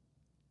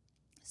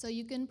 So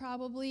you can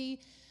probably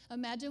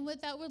imagine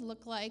what that would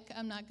look like.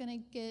 I'm not going to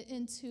get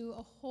into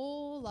a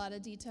whole lot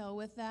of detail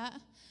with that,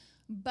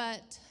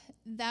 but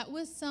that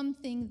was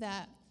something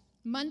that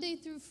Monday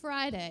through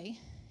Friday,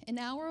 an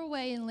hour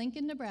away in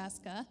Lincoln,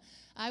 Nebraska,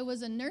 I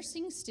was a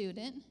nursing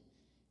student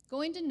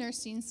going to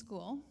nursing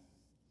school,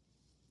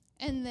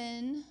 and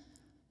then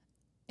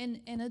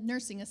and a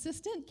nursing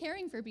assistant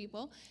caring for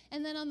people.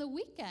 And then on the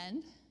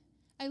weekend,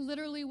 I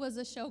literally was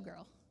a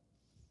showgirl,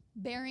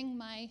 bearing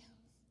my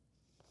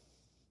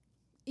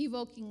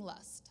evoking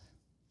lust.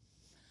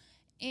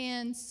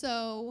 And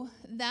so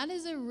that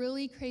is a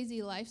really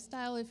crazy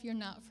lifestyle if you're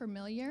not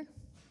familiar.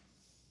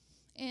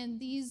 And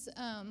these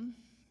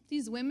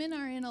women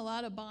are in a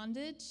lot of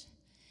bondage.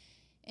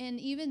 And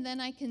even then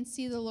I can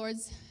see the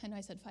Lord's, I know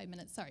I said 5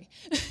 minutes, sorry.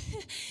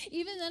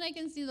 Even then I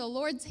can see the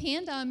Lord's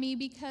hand on me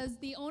because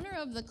the owner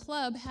of the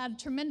club had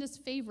tremendous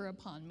favor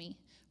upon me.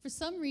 For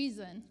some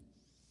reason,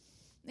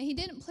 he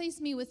didn't place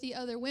me with the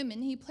other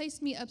women. He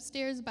placed me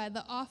upstairs by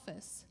the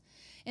office.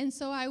 And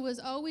so I was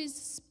always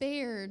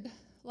spared,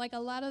 like a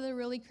lot of the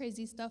really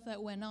crazy stuff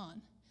that went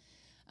on.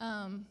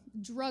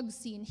 Drug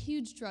scene,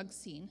 huge drug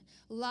scene.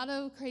 A lot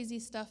of crazy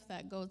stuff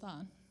that goes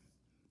on.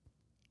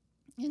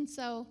 And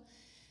so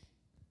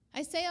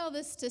I say all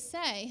this to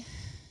say,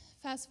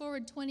 fast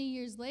forward 20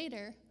 years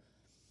later,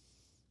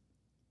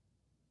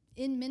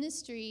 in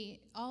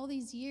ministry, all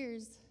these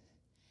years,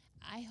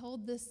 I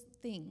hold this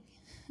thing.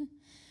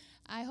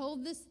 I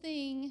hold this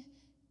thing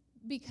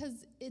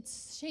because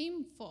it's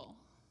shameful.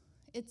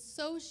 It's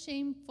so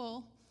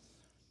shameful.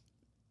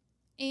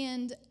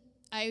 And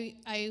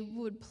I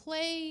would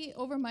play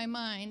over my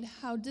mind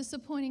how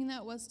disappointing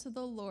that was to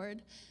the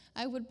Lord.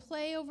 I would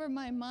play over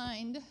my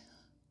mind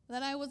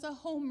that I was a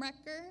home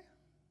wrecker.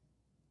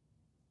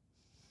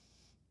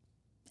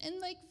 And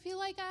feel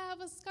like I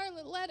have a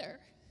scarlet letter.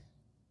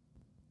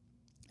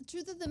 The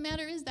truth of the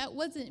matter is that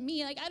wasn't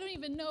me. I don't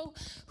even know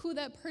who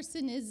that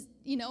person is,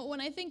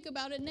 when I think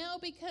about it now,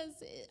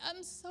 because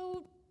I'm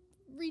so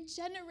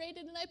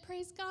regenerated, and I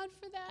praise God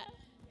for that.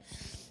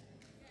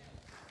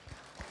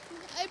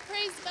 I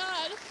praise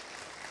God.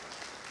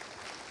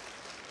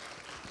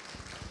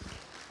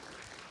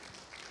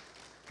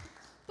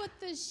 But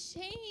the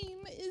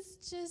shame is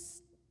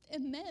just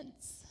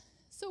immense.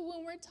 So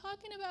when we're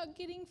talking about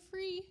getting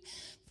free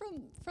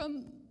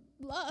from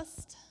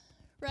lust,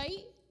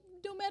 right?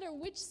 No matter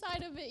which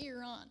side of it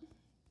you're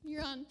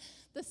on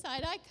the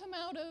side I come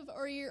out of,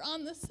 or you're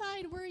on the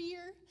side where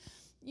you're,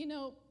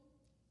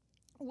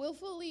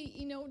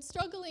 willfully,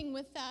 struggling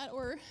with that,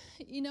 or,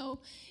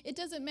 it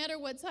doesn't matter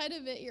what side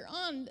of it you're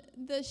on.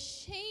 The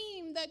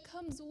shame that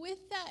comes with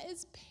that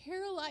is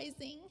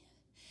paralyzing.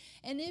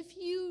 And if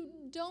you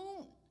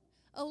don't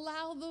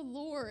allow the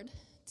Lord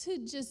to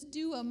just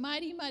do a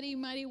mighty, mighty,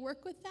 mighty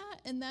work with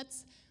that, and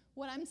that's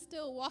what I'm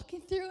still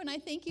walking through, and I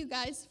thank you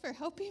guys for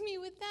helping me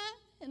with that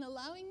and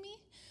allowing me.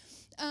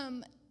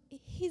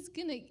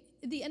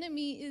 The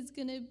enemy is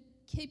gonna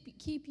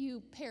keep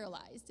you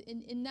paralyzed,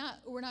 and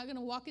we're not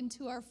gonna walk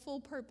into our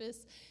full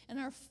purpose and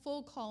our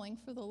full calling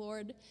for the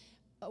Lord,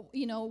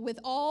 with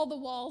all the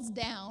walls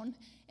down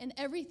and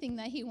everything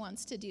that He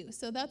wants to do.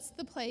 So that's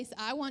the place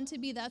I want to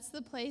be. That's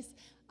the place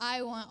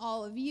I want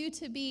all of you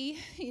to be,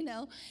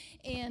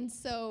 And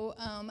so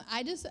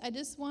I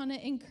just want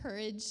to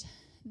encourage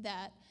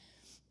that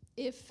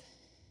if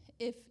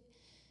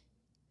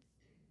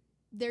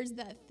there's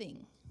that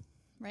thing,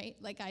 right?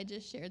 Like I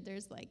just shared,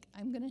 there's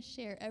I'm going to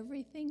share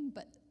everything,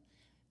 but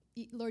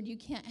Lord, you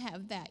can't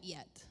have that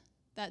yet.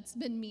 That's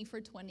been me for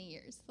 20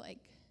 years.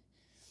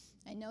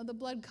 I know the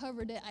blood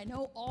covered it. I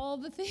know all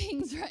the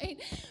things, right?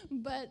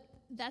 But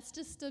that's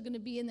just still going to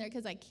be in there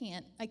because I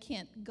can't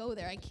go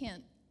there. I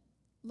can't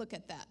look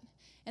at that.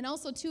 And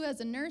also, too, as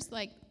a nurse,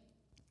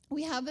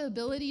 we have the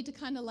ability to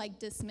kind of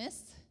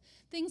dismiss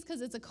things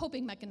because it's a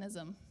coping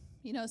mechanism.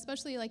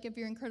 Especially if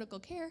you're in critical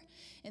care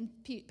and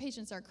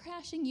patients are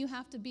crashing, you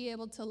have to be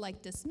able to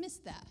dismiss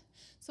that.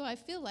 So I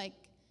feel like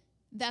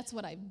that's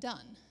what I've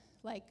done.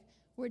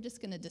 We're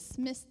just going to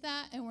dismiss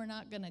that, and we're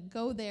not going to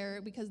go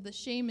there because the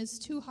shame is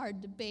too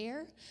hard to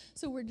bear.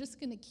 So we're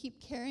just going to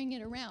keep carrying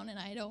it around, and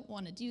I don't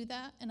want to do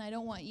that, and I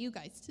don't want you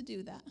guys to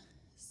do that.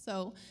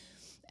 So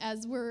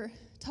as we're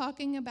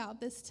talking about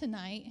this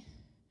tonight,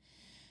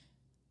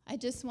 I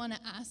just want to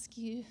ask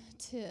you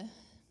to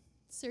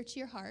search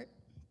your heart,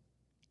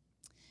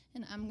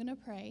 and I'm going to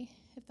pray,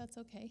 if that's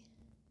okay.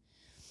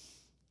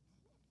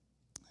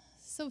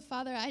 So,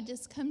 Father, I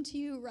just come to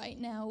you right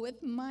now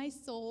with my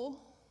soul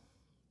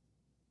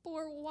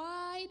bore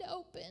wide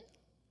open.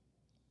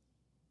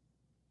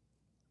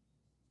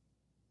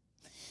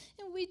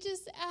 And we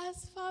just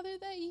ask, Father,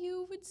 that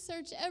you would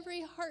search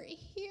every heart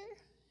here.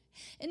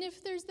 And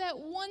if there's that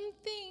one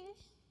thing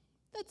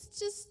that's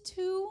just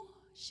too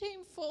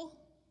shameful,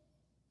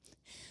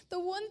 the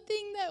one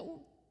thing that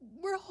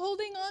we're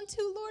holding on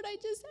to, Lord, I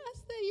just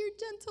ask that your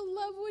gentle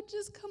love would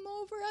just come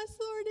over us,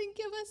 Lord, and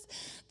give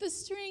us the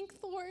strength,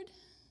 Lord,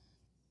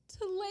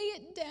 to lay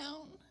it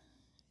down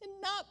and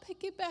not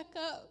pick it back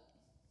up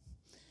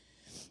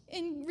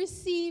and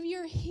receive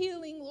your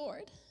healing,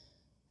 Lord.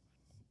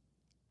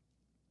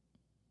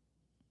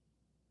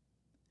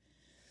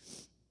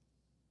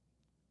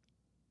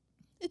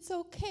 It's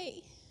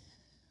okay.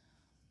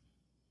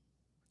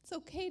 It's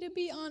okay to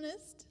be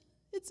honest.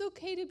 It's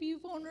okay to be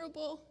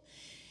vulnerable.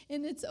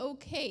 And it's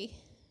okay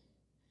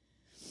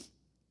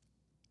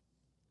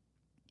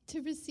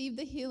to receive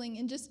the healing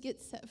and just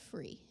get set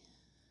free.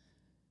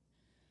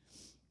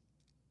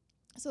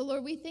 So,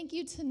 Lord, we thank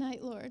you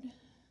tonight, Lord.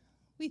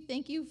 We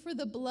thank you for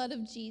the blood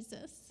of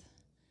Jesus.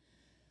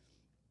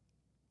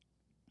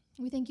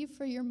 We thank you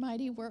for your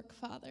mighty work,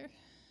 Father.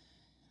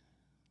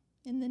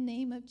 In the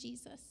name of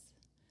Jesus.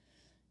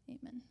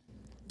 Amen.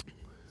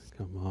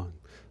 Come on.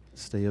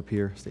 Stay up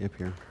here. Stay up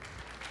here.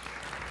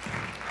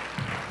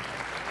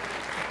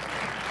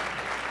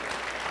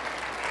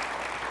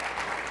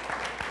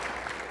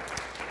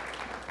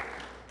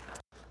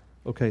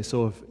 Okay,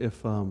 so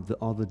if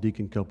all the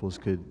deacon couples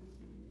could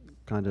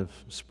kind of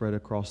spread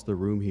across the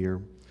room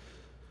here,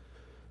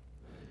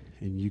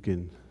 and you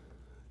can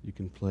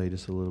play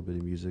just a little bit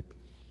of music.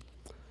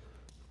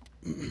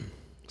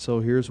 So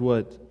here's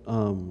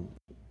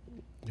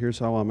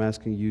how I'm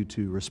asking you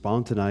to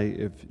respond tonight,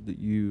 if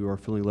you are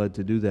feeling led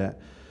to do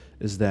that,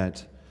 is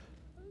that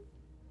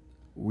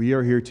we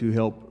are here to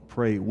help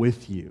pray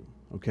with you,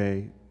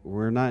 okay?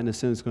 We're not, in a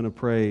sense, going to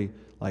pray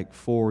like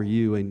for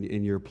you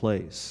in your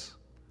place.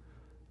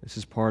 This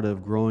is part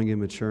of growing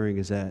and maturing,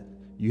 is that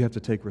you have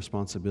to take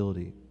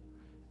responsibility.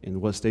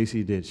 And what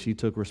Stacy did, she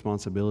took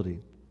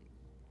responsibility.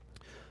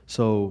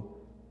 So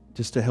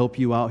just to help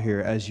you out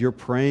here, as you're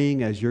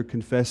praying, as you're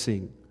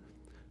confessing,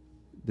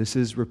 this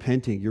is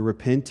repenting. You're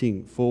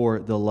repenting for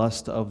the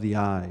lust of the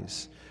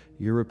eyes.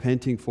 You're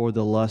repenting for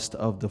the lust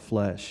of the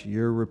flesh.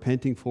 You're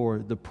repenting for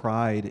the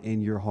pride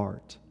in your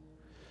heart.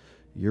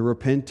 You're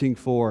repenting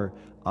for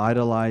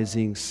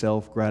idolizing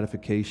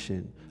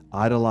self-gratification,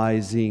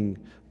 idolizing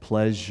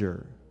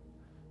pleasure.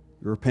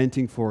 You're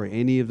repenting for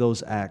any of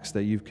those acts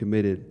that you've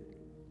committed.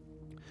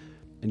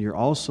 And you're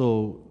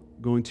also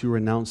going to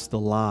renounce the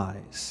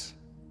lies.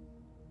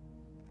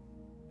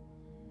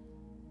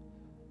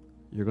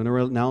 You're going to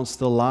renounce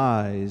the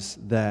lies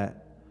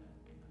that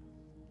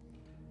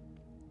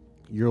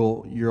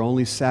you're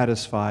only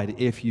satisfied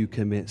if you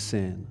commit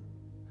sin.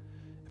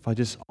 If I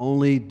just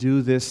only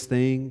do this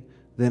thing,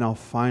 then I'll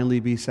finally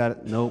be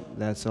satisfied. Nope,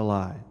 that's a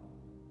lie.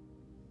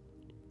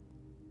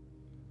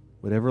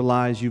 Whatever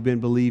lies you've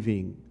been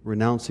believing,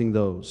 renouncing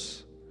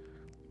those.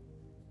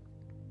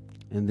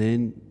 And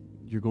then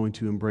you're going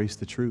to embrace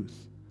the truth.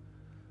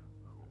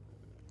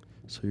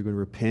 So you're going to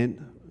repent,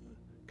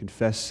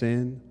 confess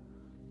sin.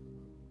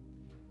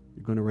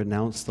 You're going to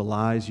renounce the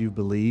lies you've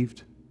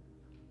believed.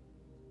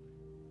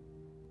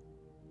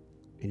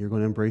 And you're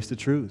going to embrace the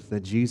truth that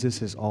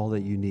Jesus is all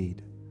that you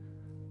need.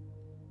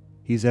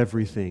 He's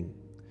everything.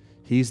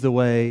 He's the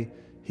way,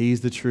 He's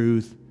the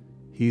truth,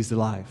 He's the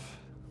life.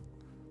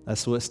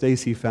 That's what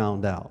Stacy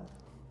found out.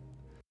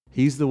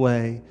 He's the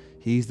way,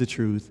 He's the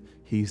truth,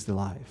 He's the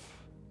life.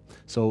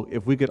 So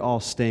if we could all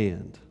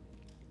stand.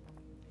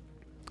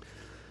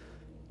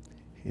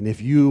 And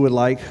if you would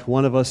like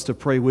one of us to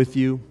pray with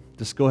you,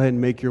 just go ahead and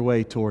make your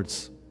way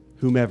towards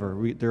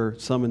whomever. There are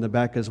some in the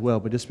back as well,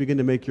 but just begin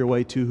to make your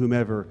way to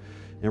whomever,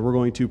 and we're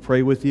going to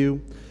pray with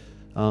you.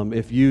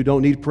 If you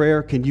don't need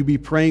prayer, can you be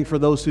praying for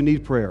those who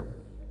need prayer?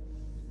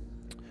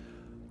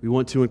 We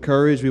want to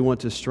encourage, we want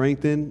to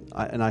strengthen,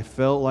 and I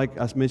felt like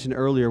I mentioned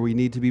earlier, we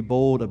need to be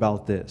bold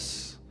about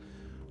this.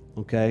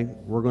 Okay?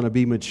 We're going to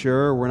be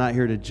mature. We're not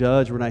here to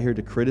judge. We're not here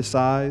to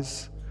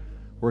criticize.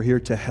 We're here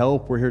to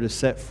help. We're here to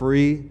set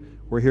free.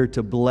 We're here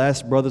to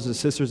bless brothers and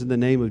sisters in the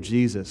name of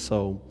Jesus.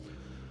 So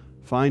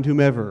find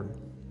whomever,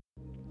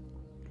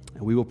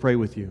 and we will pray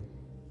with you.